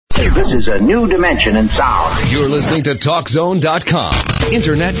This is a new dimension in sound. You're listening to TalkZone.com.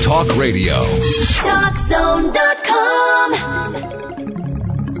 Internet Talk Radio.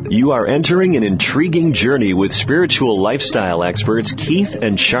 TalkZone.com. You are entering an intriguing journey with spiritual lifestyle experts Keith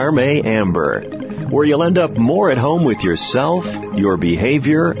and Charmaine Amber, where you'll end up more at home with yourself, your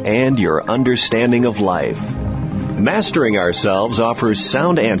behavior, and your understanding of life. Mastering Ourselves offers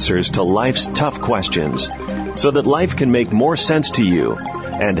sound answers to life's tough questions so that life can make more sense to you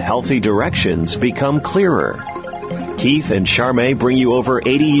and healthy directions become clearer. Keith and Charmaine bring you over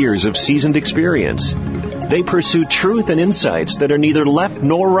 80 years of seasoned experience. They pursue truth and insights that are neither left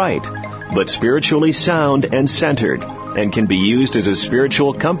nor right, but spiritually sound and centered, and can be used as a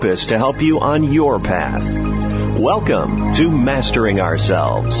spiritual compass to help you on your path. Welcome to Mastering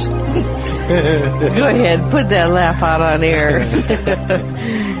Ourselves. Go ahead, put that laugh out on air.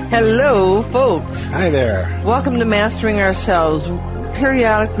 Hello, folks. Hi there. Welcome to Mastering Ourselves.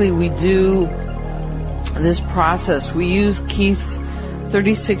 Periodically, we do this process. We use Keith's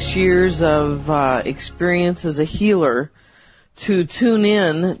 36 years of experience as a healer to tune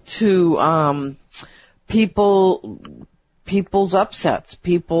in to people's upsets,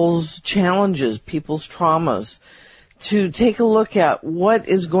 people's challenges, people's traumas, to take a look at what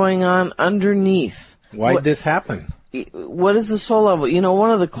is going on underneath. Why did this happen? What is the soul level? You know,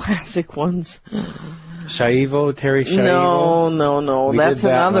 one of the classic ones. Terry Schiavo? No. That's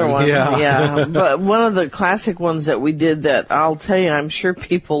another one. Yeah. But one of the classic ones that we did that I'll tell you, I'm sure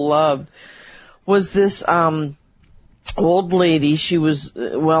people loved, was this old lady. She was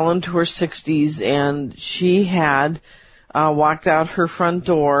well into her 60s, and she had walked out her front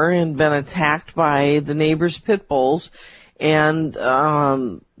door and been attacked by the neighbor's pit bulls and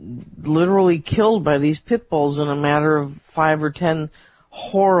literally killed by these pit bulls in a matter of 5 or 10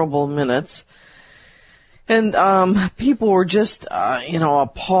 horrible minutes. And people were just,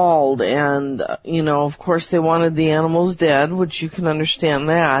 appalled, and, of course they wanted the animals dead, which you can understand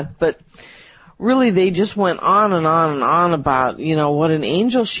that, but really they just went on and on and on about, what an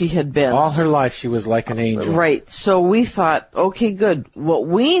angel she had been. All her life she was like an angel. Right. So we thought, okay, good. What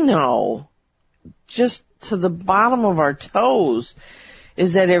we know, just to the bottom of our toes,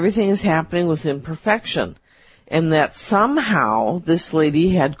 is that everything is happening within perfection. And that somehow this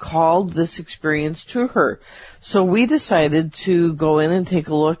lady had called this experience to her. So we decided to go in and take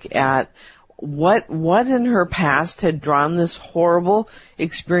a look at what in her past had drawn this horrible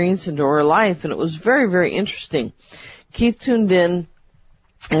experience into her life. And it was very, very interesting. Keith tuned in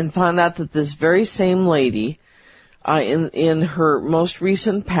and found out that this very same lady, in her most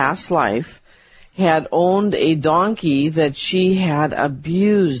recent past life, had owned a donkey that she had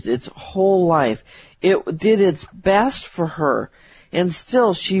abused its whole life. It did its best for her, and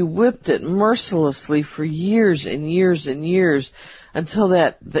still she whipped it mercilessly for years and years and years until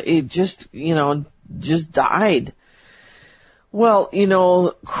it just died.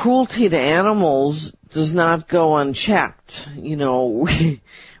 Well, cruelty to animals does not go unchecked.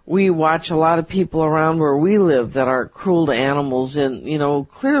 We watch a lot of people around where we live that are cruel to animals, and,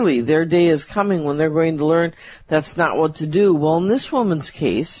 clearly their day is coming when they're going to learn that's not what to do. Well, in this woman's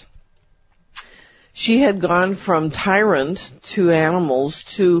case, she had gone from tyrant to animals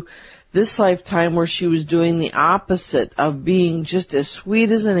to this lifetime where she was doing the opposite of being just as sweet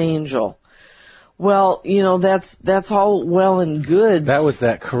as an angel. Well, that's all well and good. That was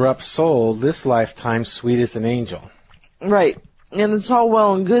that corrupt soul, this lifetime sweet as an angel. Right. And it's all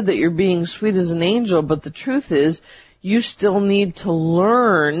well and good that you're being sweet as an angel, but the truth is you still need to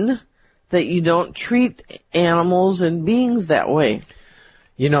learn that you don't treat animals and beings that way.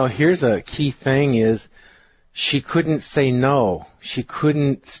 Here's a key thing is she couldn't say no. She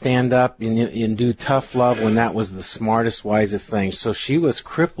couldn't stand up and do tough love when that was the smartest, wisest thing. So she was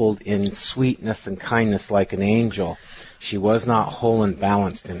crippled in sweetness and kindness like an angel. She was not whole and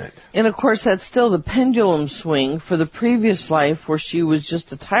balanced in it. And of course that's still the pendulum swing for the previous life where she was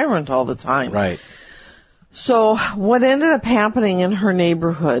just a tyrant all the time. Right. So what ended up happening in her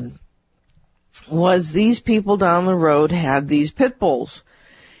neighborhood was these people down the road had these pit bulls.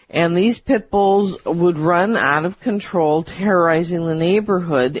 And these pit bulls would run out of control, terrorizing the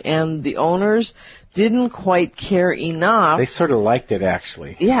neighborhood, and the owners didn't quite care enough. They sort of liked it,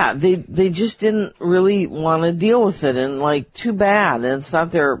 actually. Yeah, they just didn't really want to deal with it, and too bad, and it's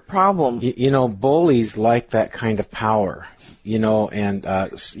not their problem. Bullies like that kind of power, and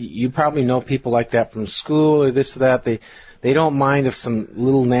you probably know people like that from school or this or that. They don't mind if some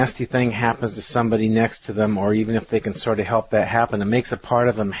little nasty thing happens to somebody next to them, or even if they can sort of help that happen. It makes a part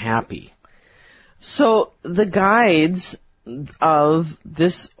of them happy. So the guides of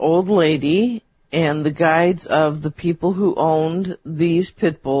this old lady and the guides of the people who owned these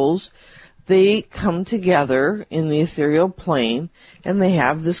pit bulls, they come together in the ethereal plane and they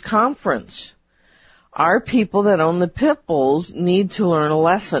have this conference. Our people that own the pit bulls need to learn a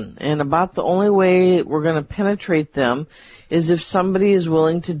lesson, and about the only way we're going to penetrate them is if somebody is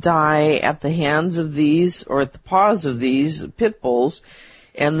willing to die at the hands of these or at the paws of these pit bulls,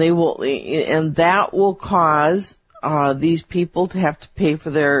 and that will cause these people to have to pay for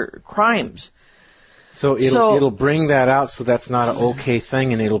their crimes. So it'll bring that out, so that's not an okay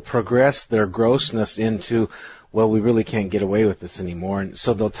thing, and it'll progress their grossness into, well, we really can't get away with this anymore, and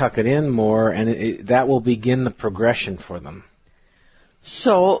so they'll tuck it in more, and that will begin the progression for them.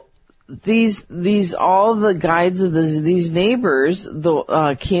 So all the guides of these neighbors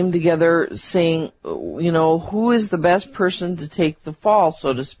came together saying, who is the best person to take the fall,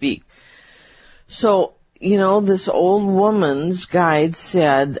 so to speak. So, this old woman's guide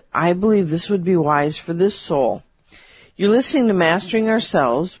said, I believe this would be wise for this soul. You're listening to Mastering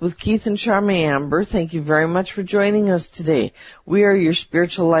Ourselves with Keith and Charmaine Amber. Thank you very much for joining us today. We are your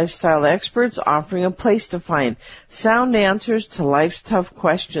spiritual lifestyle experts offering a place to find sound answers to life's tough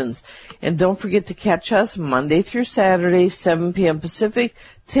questions. And don't forget to catch us Monday through Saturday, 7 p.m. Pacific,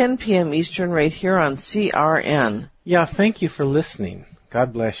 10 p.m. Eastern, right here on CRN. Yeah, thank you for listening.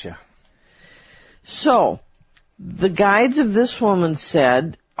 God bless you. So, the guides of this woman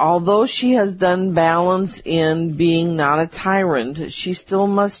said, although she has done balance in being not a tyrant, she still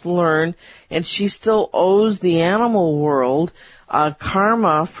must learn, and she still owes the animal world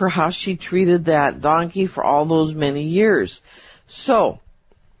karma for how she treated that donkey for all those many years. So,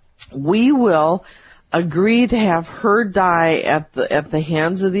 we will agree to have her die at the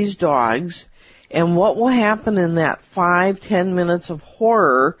hands of these dogs, and what will happen in that 5-10 minutes of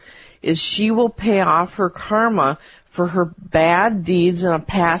horror is she will pay off her karma for her bad deeds in a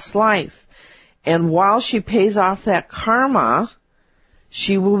past life. And while she pays off that karma,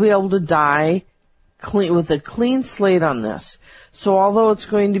 she will be able to die with a clean slate on this. So although it's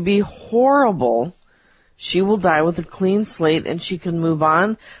going to be horrible, she will die with a clean slate and she can move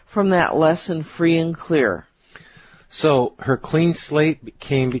on from that lesson free and clear. So her clean slate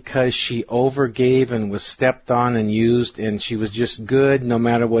came because she overgave and was stepped on and used, and she was just good no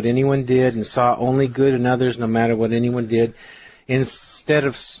matter what anyone did, and saw only good in others no matter what anyone did, instead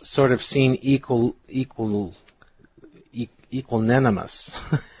of sort of seeing equanimous.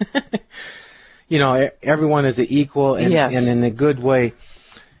 Everyone is an equal, and, yes, and in a good way.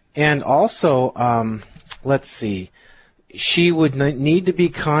 And also, let's see, she would need to be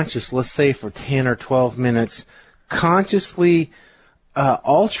conscious, let's say for 10 or 12 minutes, consciously,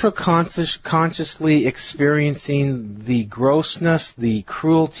 consciously experiencing the grossness, the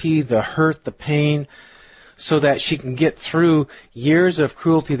cruelty, the hurt, the pain, so that she can get through years of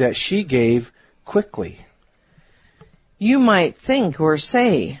cruelty that she gave quickly. You might think or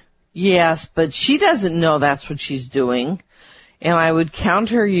say, yes, but she doesn't know that's what she's doing. And I would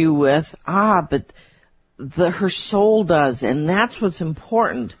counter you with, but her soul does, and that's what's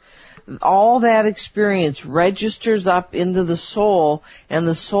important. All that experience registers up into the soul, and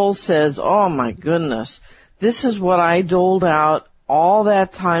the soul says, oh my goodness, this is what I doled out all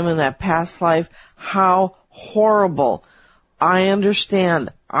that time in that past life. How horrible. I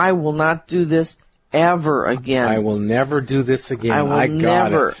understand. I will not do this ever again. I will never do this again. I will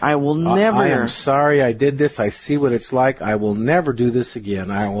never. I am sorry I did this. I see what it's like. I will never do this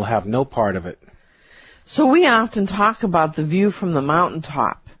again. I will have no part of it. So we often talk about the view from the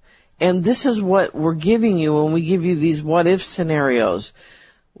mountaintop. And this is what we're giving you when we give you these what-if scenarios,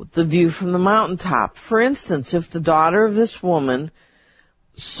 with the view from the mountaintop. For instance, if the daughter of this woman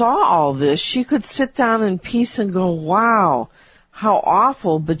saw all this, she could sit down in peace and go, wow, how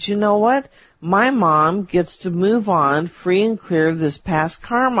awful, but you know what? My mom gets to move on free and clear of this past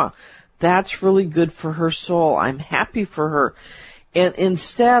karma. That's really good for her soul. I'm happy for her. And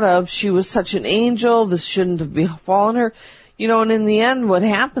instead of, she was such an angel, this shouldn't have befallen her. And in the end, what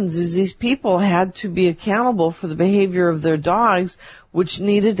happens is these people had to be accountable for the behavior of their dogs, which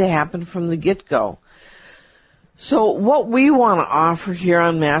needed to happen from the get-go. So what we want to offer here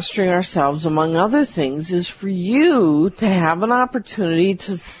on Mastering Ourselves, among other things, is for you to have an opportunity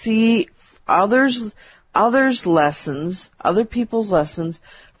to see others' lessons, other people's lessons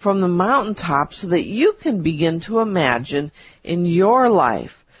from the mountaintop, so that you can begin to imagine in your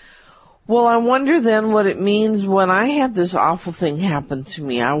life. Well, I wonder then what it means when I have this awful thing happen to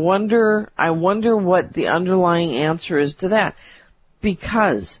me. I wonder what the underlying answer is to that.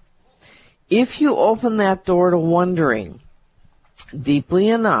 Because if you open that door to wondering deeply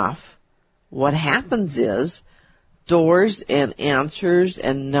enough, what happens is doors and answers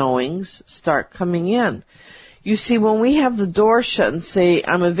and knowings start coming in. You see, when we have the door shut and say,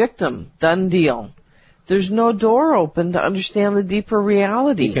 I'm a victim, done deal, there's no door open to understand the deeper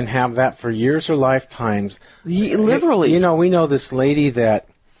reality. You can have that for years or lifetimes. Literally. You know, we know this lady that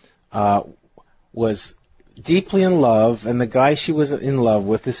was deeply in love, and the guy she was in love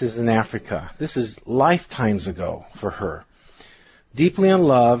with, this is in Africa. This is lifetimes ago for her. Deeply in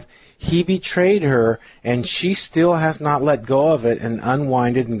love, he betrayed her, and she still has not let go of it and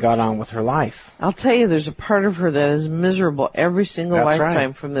unwinded and got on with her life. I'll tell you, there's a part of her that is miserable every single That's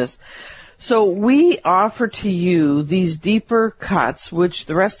lifetime right. from this. So we offer to you these deeper cuts, which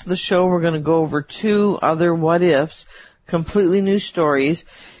the rest of the show we're going to go over 2 other what-ifs, completely new stories,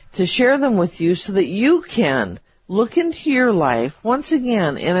 to share them with you so that you can look into your life once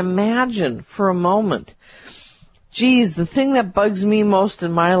again and imagine for a moment, geez, the thing that bugs me most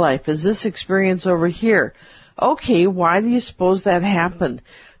in my life is this experience over here. Okay, why do you suppose that happened?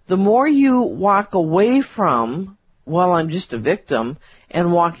 The more you walk away from, well, I'm just a victim,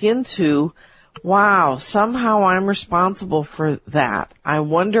 and walk into, wow, somehow I'm responsible for that. I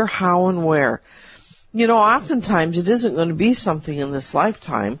wonder how and where. You know, oftentimes it isn't going to be something in this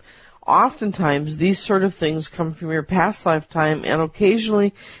lifetime. Oftentimes these sort of things come from your past lifetime, and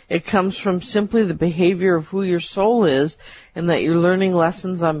occasionally it comes from simply the behavior of who your soul is, and that you're learning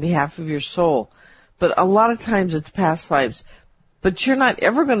lessons on behalf of your soul. But a lot of times it's past lives. But you're not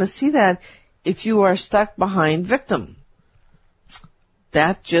ever going to see that if you are stuck behind victim.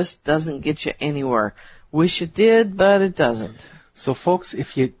 That just doesn't get you anywhere. Wish it did, but it doesn't. So folks,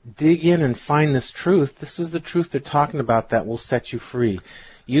 if you dig in and find this truth, this is the truth they're talking about that will set you free.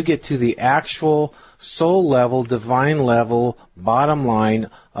 You get to the actual soul level, divine level, bottom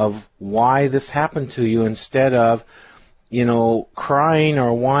line of why this happened to you, instead of, you know, crying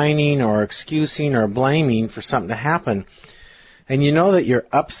or whining or excusing or blaming for something to happen. And you know that your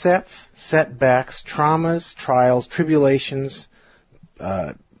upsets, setbacks, traumas, trials, tribulations,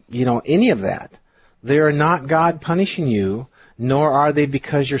 any of that, they are not God punishing you, nor are they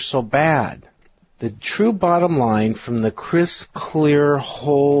because you're so bad. The true bottom line from the crisp, clear,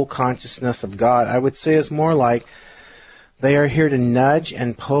 whole consciousness of God, I would say, is more like they are here to nudge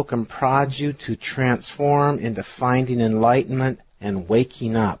and poke and prod you to transform into finding enlightenment and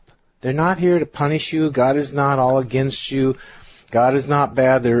waking up. They're not here to punish you. God is not all against you. God is not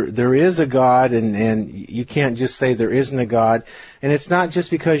bad. There is a God, and you can't just say there isn't a God. And it's not just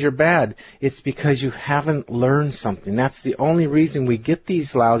because you're bad. It's because you haven't learned something. That's the only reason we get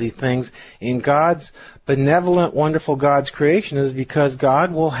these lousy things in God's benevolent, wonderful God's creation, is because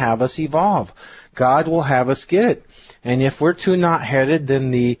God will have us evolve. God will have us get it. And if we're too knot-headed,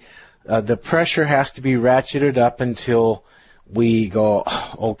 then the pressure has to be ratcheted up until we go,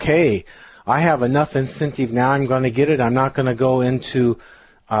 okay, I have enough incentive now, I'm going to get it. I'm not going to go into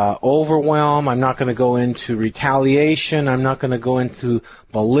overwhelm. I'm not going to go into retaliation. I'm not going to go into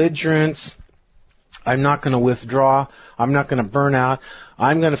belligerence. I'm not going to withdraw. I'm not going to burn out.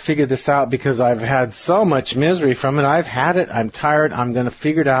 I'm going to figure this out because I've had so much misery from it. I've had it. I'm tired. I'm going to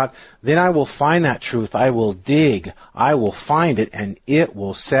figure it out. Then I will find that truth. I will dig. I will find it, and it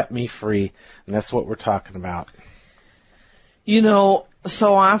will set me free. And that's what we're talking about. You know,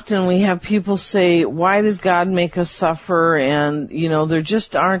 so often we have people say, why does God make us suffer? And, you know, there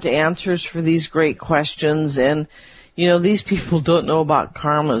just aren't answers for these great questions. And, you know, these people don't know about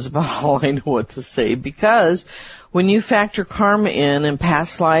karma is about all I know what to say. Because when you factor karma in and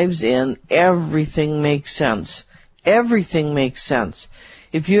past lives in, everything makes sense. Everything makes sense.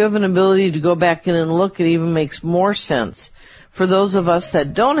 If you have an ability to go back in and look, it even makes more sense. For those of us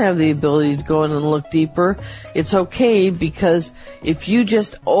that don't have the ability to go in and look deeper, it's okay, because if you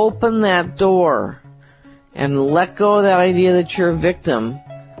just open that door and let go of that idea that you're a victim,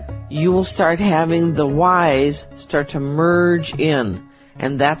 you will start having the whys start to merge in.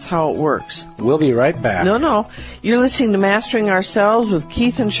 And that's how it works. We'll be right back. No. You're listening to Mastering Ourselves with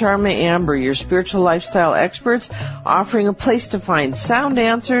Keith and Charmaine Amber, your spiritual lifestyle experts, offering a place to find sound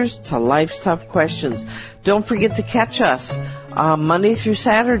answers to life's tough questions. Don't forget to catch us Monday through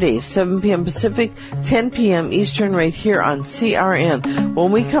Saturday, 7 p.m. Pacific, 10 p.m. Eastern, right here on CRN.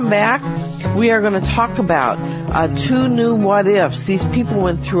 When we come back, we are going to talk about 2 new what-ifs. These people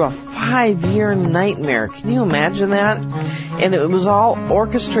went through a 5-year nightmare. Can you imagine that? And it was all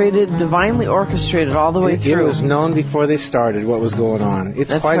orchestrated, divinely orchestrated all the way through. It was known before they started what was going on.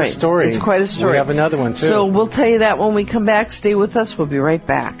 That's quite right. A story. It's quite a story. We have another one, too. So we'll tell you that when we come back. Stay with us. We'll be right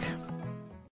back.